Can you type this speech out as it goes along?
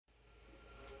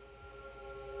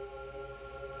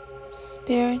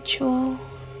Spiritual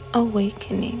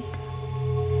awakening,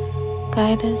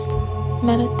 guided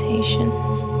meditation.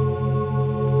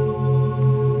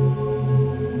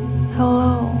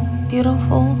 Hello,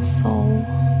 beautiful soul.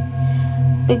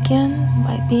 Begin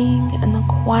by being in a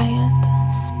quiet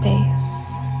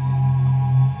space.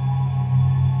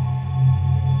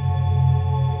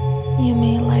 You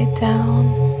may lie down,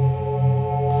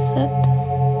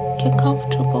 sit, get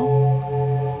comfortable,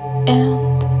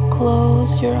 and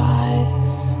close your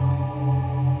eyes.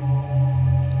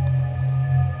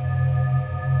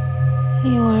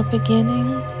 You are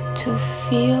beginning to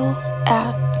feel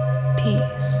at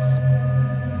peace.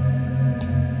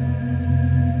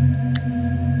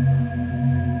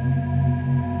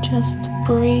 Just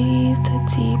breathe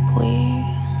deeply.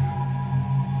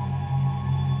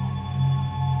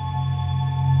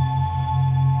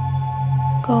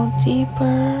 Go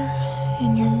deeper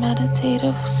in your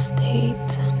meditative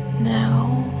state now.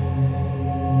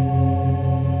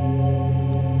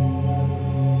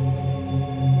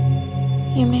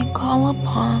 You may call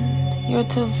upon your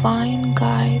divine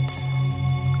guides.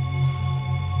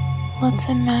 Let's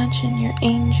imagine your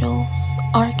angels,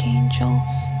 archangels,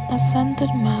 ascended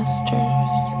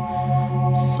masters,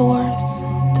 source,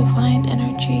 divine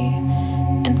energy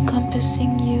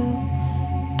encompassing you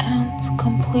and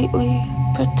completely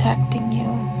protecting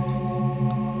you.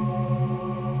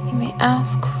 You may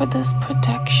ask for this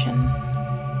protection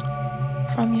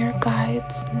from your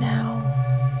guides now.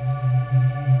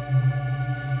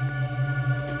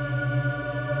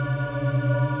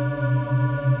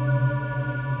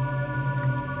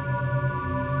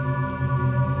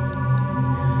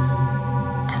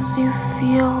 As you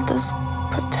feel this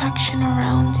protection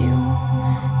around you,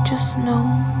 just know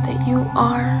that you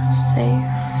are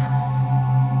safe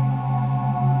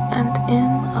and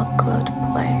in a good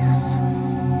place.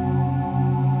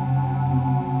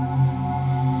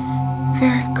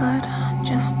 Very good.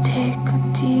 Just take a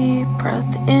deep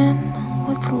breath in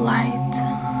with light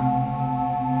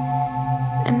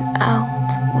and out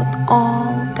with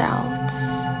all doubts.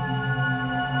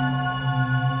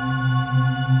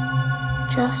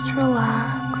 Just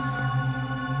relax.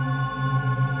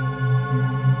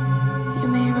 You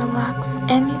may relax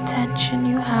any tension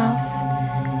you have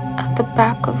at the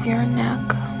back of your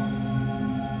neck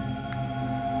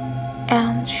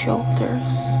and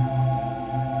shoulders.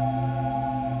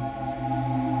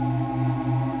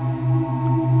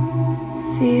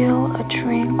 Feel a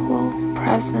tranquil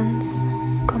presence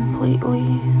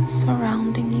completely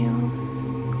surrounding you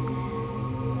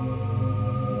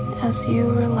as you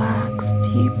relax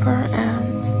deeper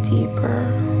and deeper.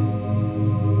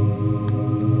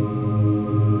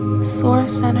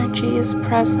 Source energy is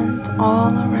present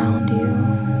all around you.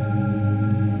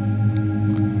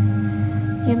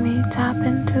 You may tap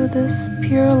into this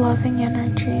pure loving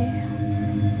energy.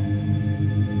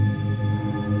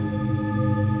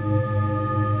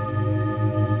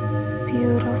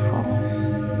 Beautiful.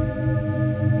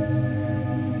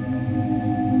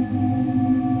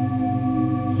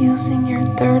 Using your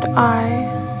third eye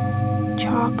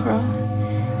chakra,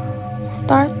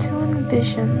 start to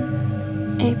envision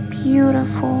a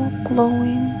beautiful,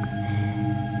 glowing,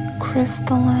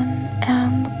 crystalline,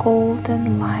 and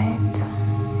golden light.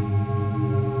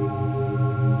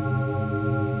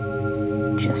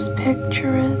 Just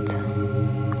picture it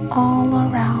all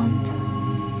around.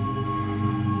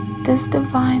 This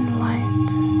divine light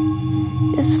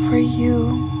is for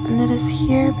you, and it is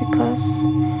here because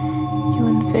you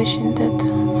envisioned it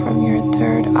from your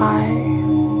third eye.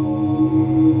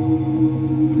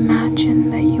 Imagine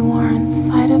that you are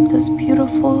inside of this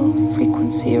beautiful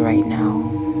frequency right now.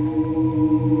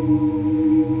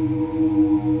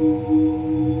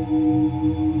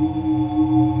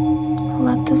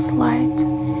 Let this light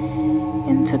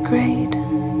integrate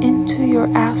into your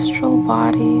astral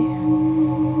body,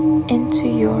 into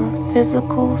your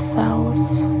physical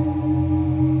cells.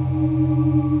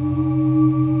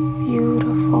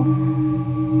 Beautiful.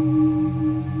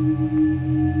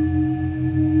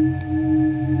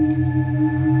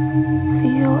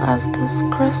 Feel as this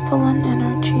crystalline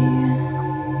energy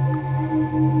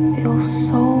feels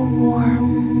so warm,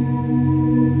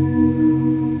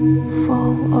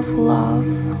 full of love.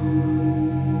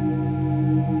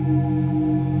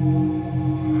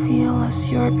 Feel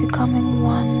as you're becoming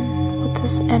one with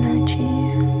this energy.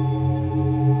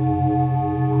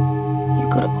 You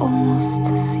could almost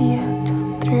see it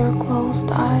through your closed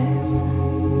eyes,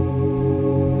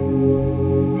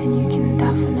 and you can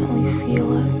definitely feel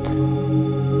it.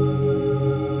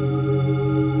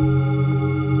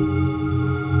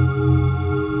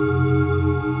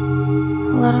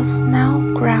 Let us now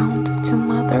ground to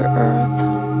Mother Earth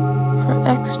for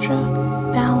extra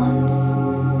balance,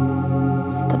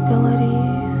 stability.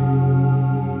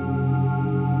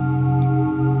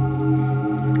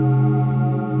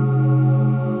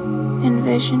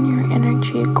 Envision your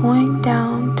energy going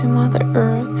down to Mother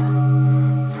Earth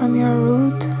from your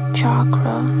root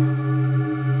chakra,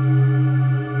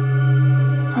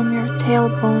 from your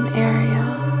tailbone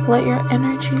area. Let your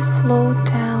energy flow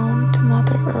down to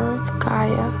Mother Earth,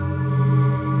 Gaia.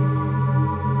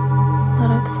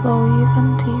 Let it flow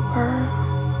even deeper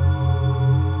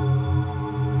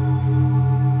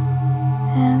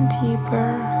and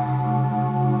deeper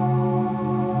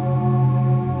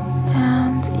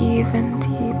and even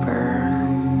deeper.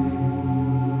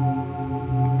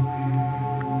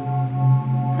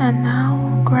 And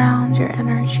now ground your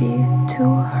energy to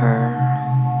her.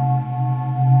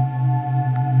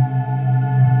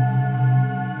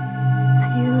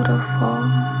 Beautiful.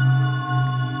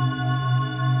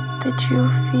 Did you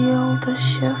feel the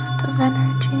shift of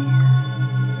energy?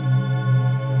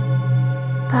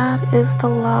 That is the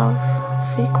love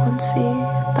frequency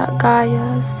that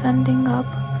Gaia is sending up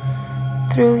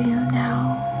through you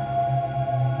now.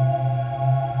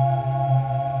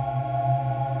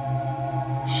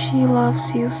 She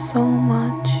loves you so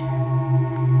much.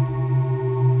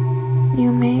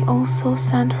 You may also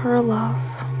send her love.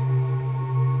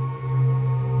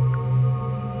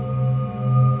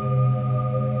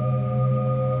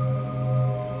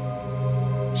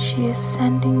 She is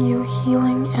sending you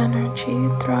healing energy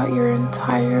throughout your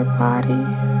entire body.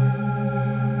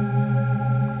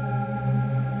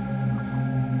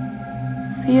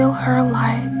 Feel her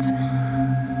light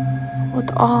with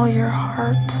all your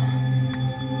heart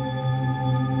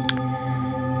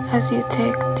as you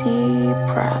take deep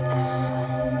breaths.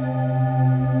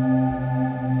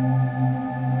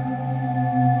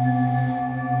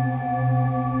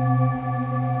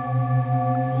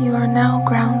 You are now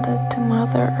grounded to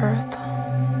Mother Earth.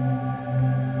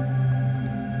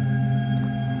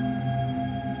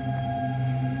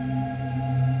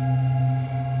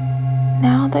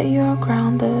 Now that you are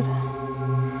grounded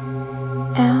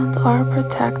and are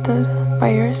protected by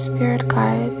your spirit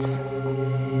guides,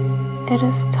 it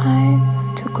is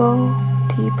time to go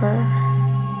deeper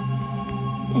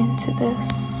into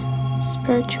this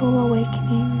spiritual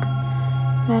awakening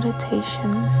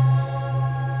meditation.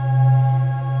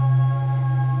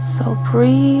 So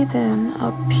breathe in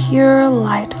a pure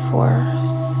light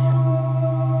force.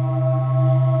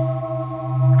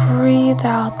 Breathe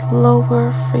out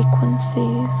lower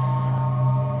frequencies.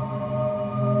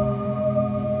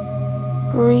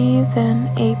 Breathe in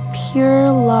a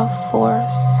pure love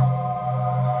force.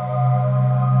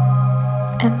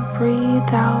 And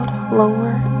breathe out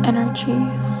lower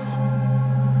energies.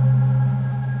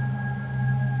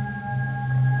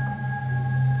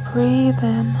 Breathe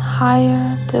in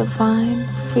higher divine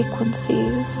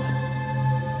frequencies.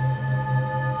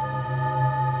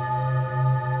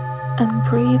 And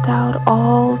breathe out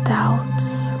all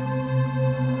doubts.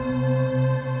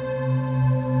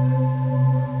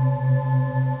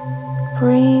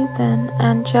 Breathe in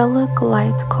angelic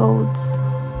light codes.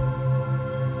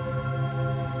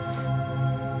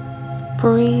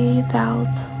 Breathe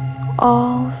out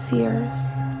all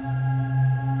fears.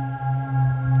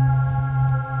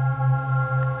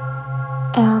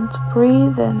 And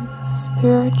breathe in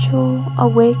spiritual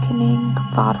awakening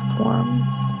thought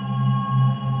forms.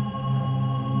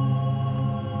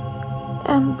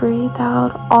 And breathe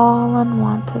out all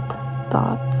unwanted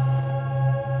thoughts.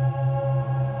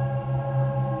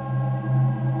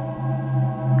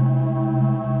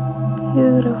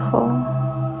 Beautiful.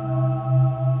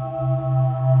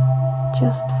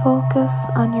 Just focus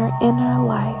on your inner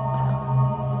light.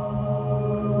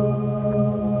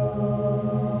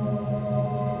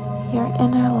 Your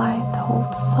inner light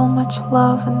holds so much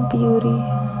love and beauty.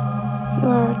 You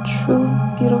are a true,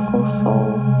 beautiful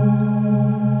soul.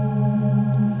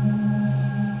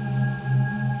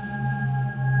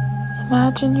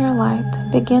 Imagine your light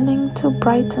beginning to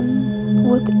brighten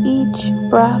with each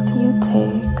breath you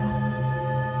take.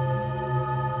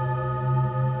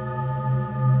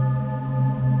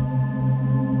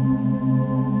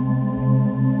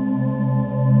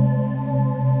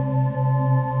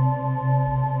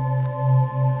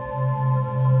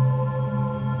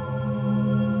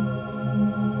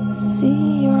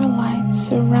 See your light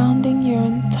surrounding your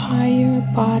entire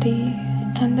body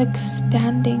and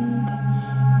expanding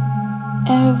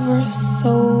ever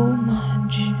so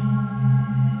much.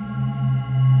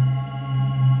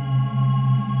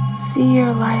 See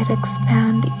your light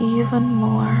expand even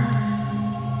more.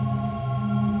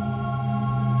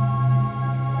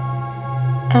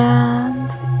 And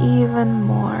even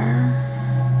more.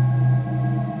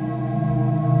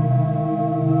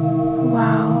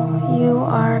 Wow, you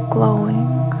are glowing.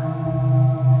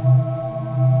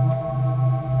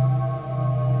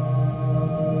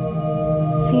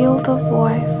 Feel the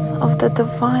voice of the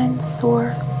divine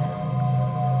source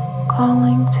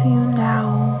calling to you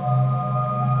now.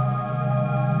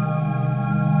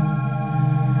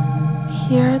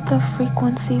 Hear the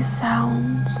frequency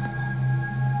sounds.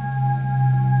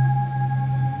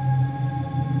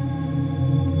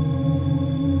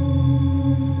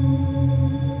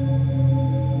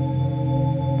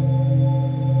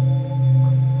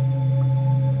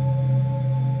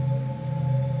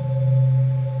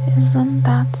 Isn't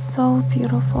that so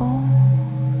beautiful?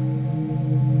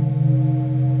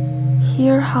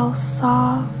 Hear how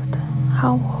soft,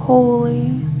 how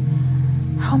holy,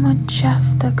 how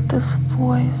majestic this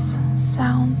voice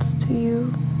sounds to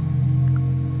you.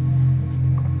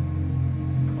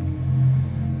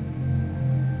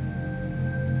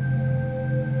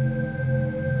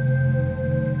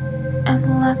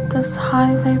 And let this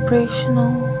high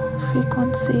vibrational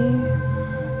frequency,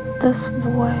 this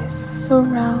voice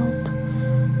surround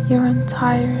your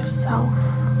entire self.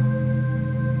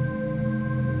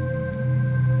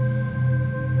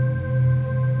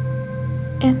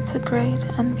 Integrate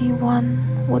and be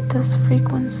one with this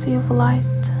frequency of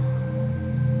light.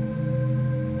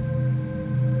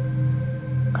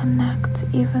 Connect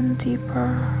even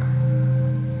deeper.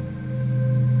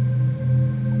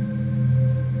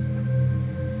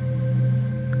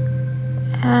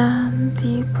 And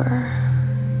deeper.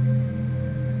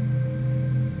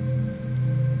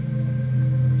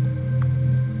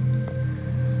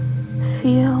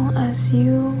 Feel as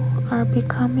you are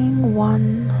becoming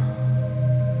one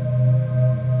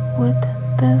with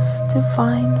this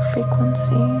divine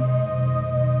frequency.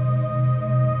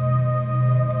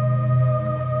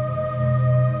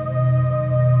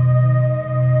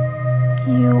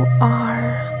 You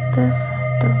are this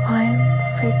divine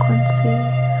frequency.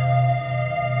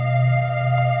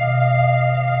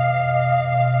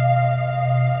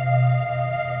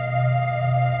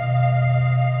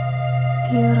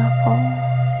 Beautiful.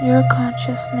 Your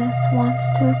consciousness wants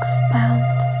to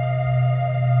expand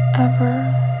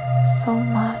ever so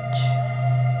much.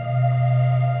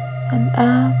 And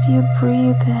as you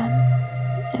breathe in,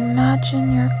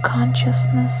 imagine your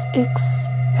consciousness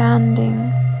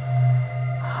expanding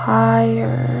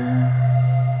higher.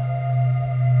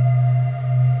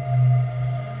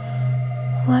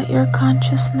 Let your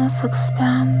consciousness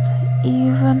expand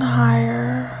even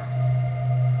higher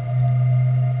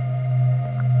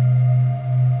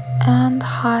and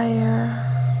higher.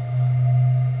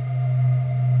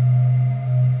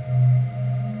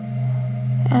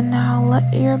 And now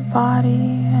let your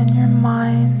body and your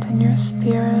mind and your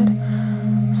spirit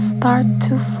start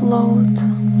to float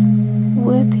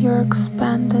with your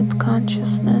expanded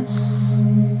consciousness.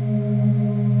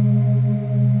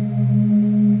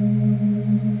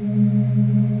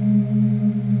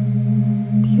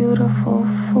 Beautiful,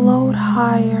 float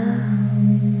higher.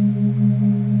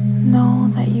 Know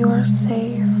that you are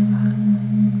safe.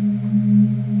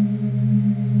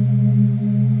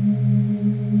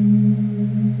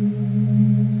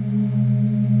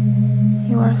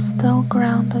 You are still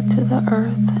grounded to the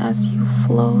earth as you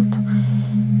float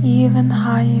even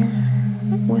higher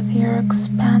with your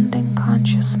expanding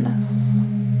consciousness.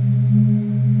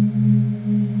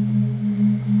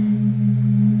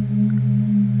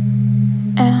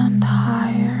 And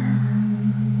higher.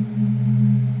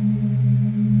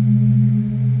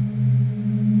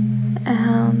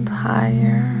 And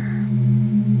higher.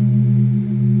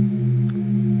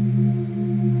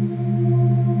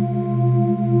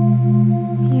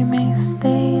 You may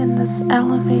stay in this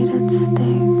elevated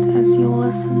state as you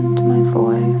listen to my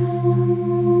voice.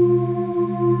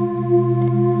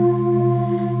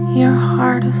 Your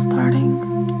heart is starting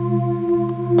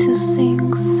to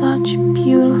sing such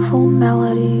beautiful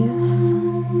melodies,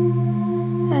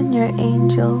 and your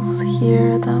angels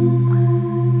hear them.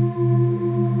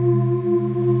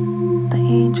 The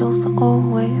angels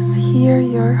always hear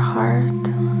your heart.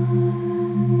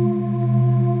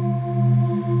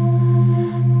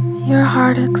 Your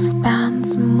heart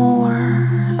expands more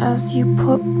as you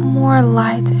put more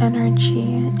light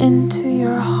energy into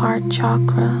your heart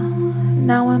chakra.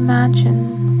 Now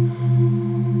imagine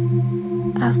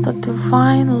as the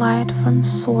divine light from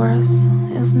Source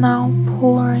is now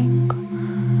pouring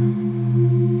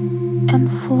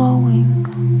and flowing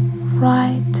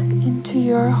right into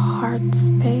your heart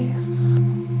space.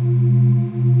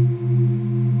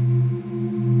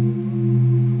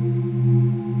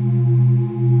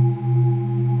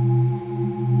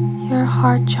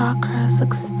 heart chakra is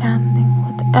expanding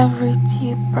with every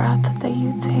deep breath that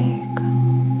you take.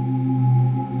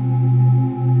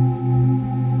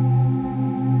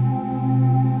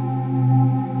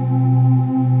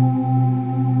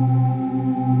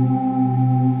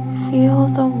 Feel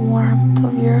the warmth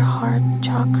of your heart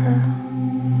chakra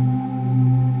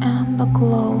and the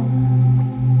glow.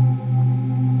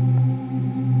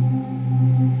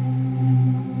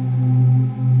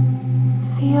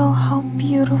 Feel how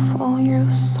beautiful your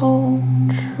soul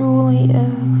truly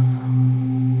is.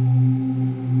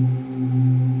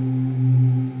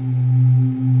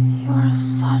 You are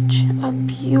such a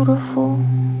beautiful,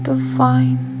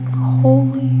 divine,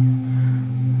 holy,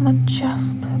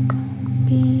 majestic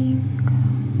being.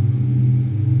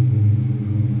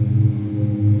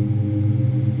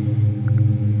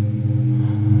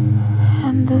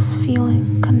 And this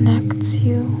feeling connects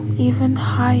you even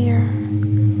higher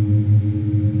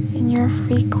in your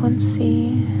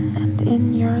frequency and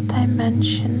in your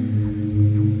dimension.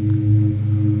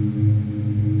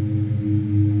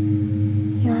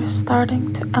 You're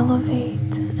starting to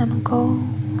elevate and go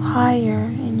higher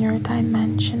in your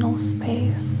dimensional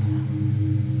space.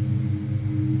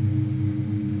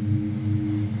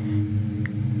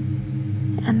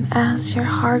 And as your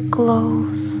heart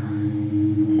glows,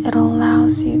 it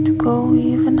allows you to go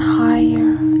even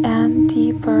higher and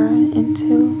deeper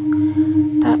into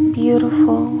that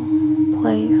beautiful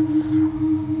place.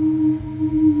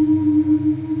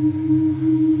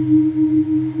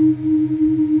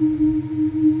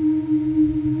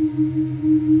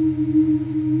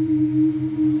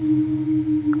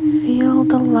 Feel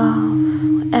the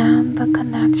love and the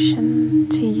connection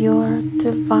to your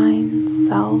divine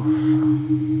self.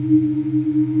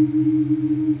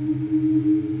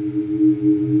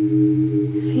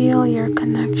 Feel your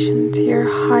connection to your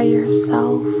higher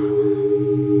self.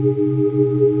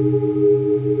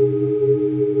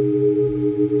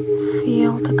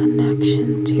 Feel the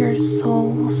connection to your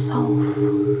soul self.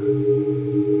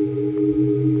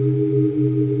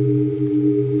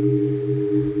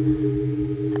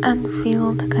 And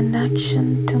feel the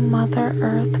connection to Mother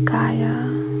Earth Gaia.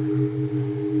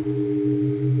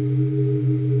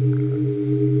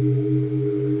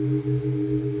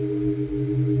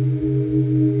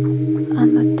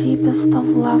 On the deepest of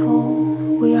level,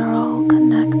 we are all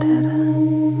connected,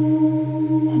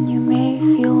 and you may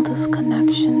feel this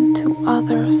connection to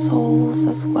other souls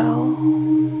as well.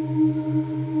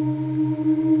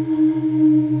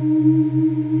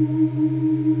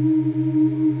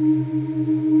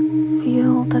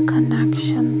 Feel the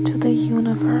connection to the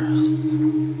universe.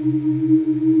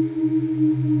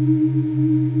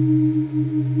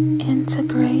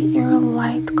 Integrate your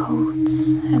light codes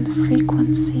and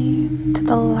frequency to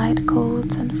the light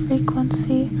codes and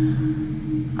frequency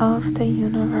of the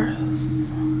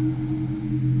universe.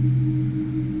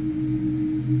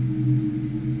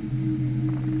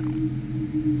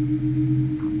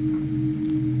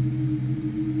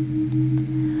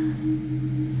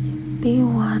 Be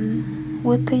one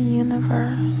with the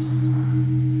universe.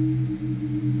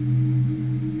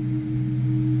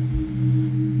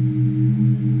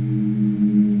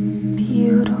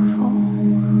 Beautiful.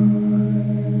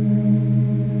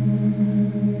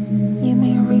 You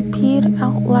may repeat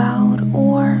out loud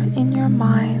or in your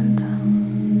mind,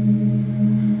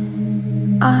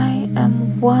 I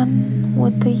am one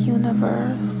with the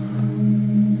universe.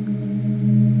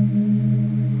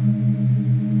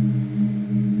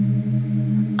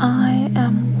 I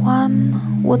am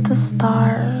one with the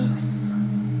stars.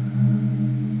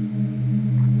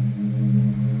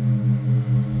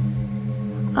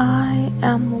 I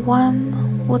am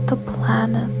one with the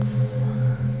planets.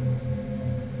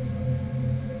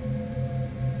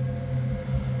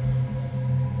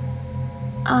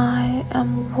 I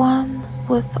am one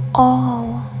with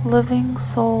all living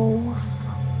souls.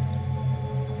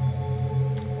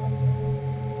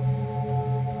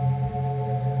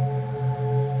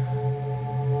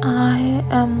 I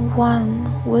am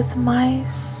one with my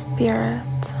spirit.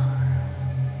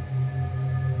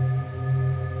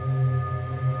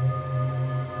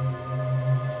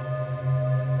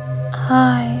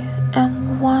 I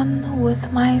am one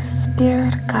with my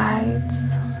spirit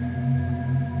guides.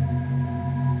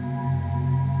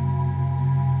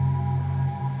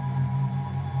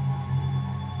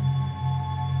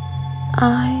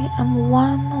 I am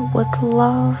one with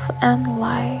love and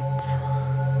light.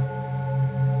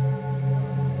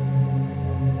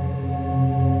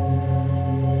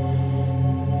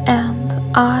 And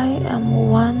I am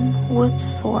one with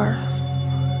Source.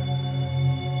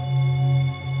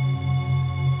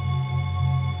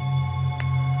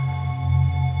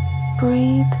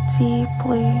 breathe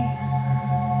deeply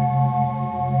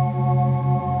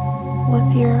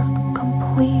with your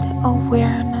complete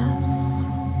awareness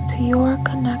to your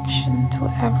connection to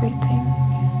everything.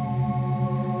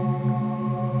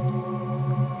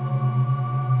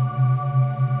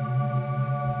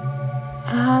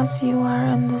 As you are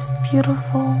in this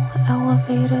beautiful,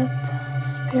 elevated,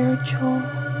 spiritual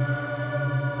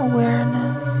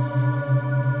awareness,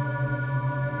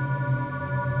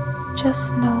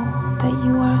 just know that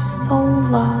you are so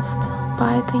loved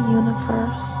by the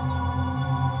universe.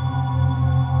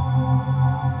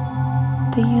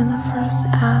 The universe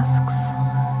asks,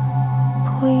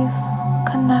 please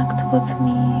connect with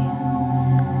me.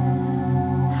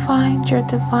 Find your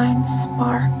divine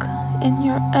spark in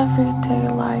your everyday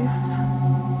life.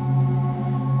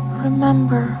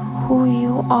 Remember who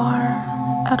you are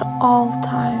at all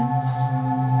times.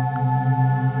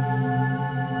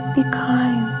 Be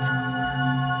kind.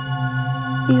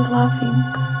 Be loving.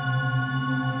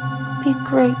 Be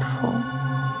grateful.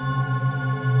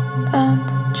 And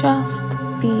just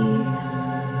be.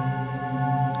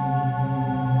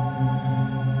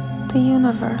 The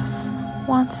universe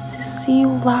wants to see you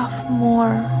laugh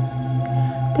more,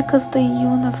 because the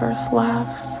universe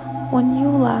laughs when you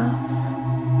laugh,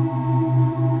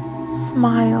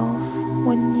 smiles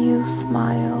when you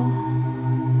smile,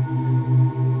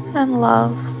 and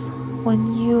loves when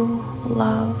you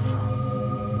love.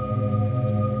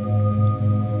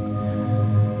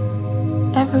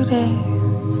 Every day,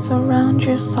 surround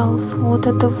yourself with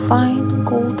a divine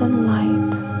golden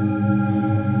light,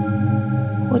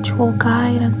 which will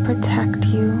guide and protect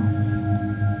you.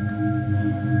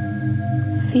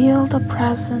 Feel the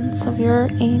presence of your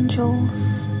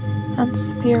angels and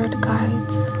spirit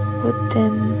guides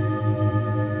within.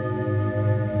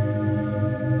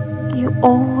 You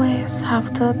always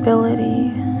have the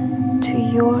ability to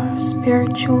your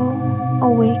spiritual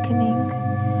awakening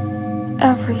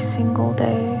every single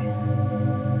day,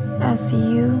 as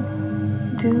you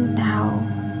do now.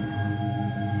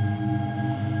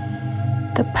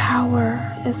 The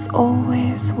power is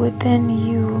always within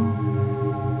you.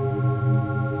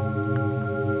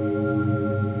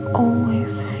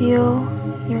 Always feel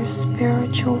your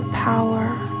spiritual power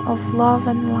of love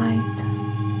and light.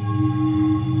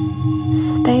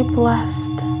 Stay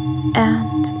blessed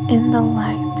and in the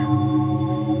light.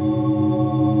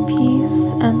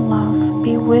 Peace and love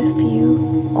be with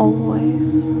you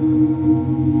always.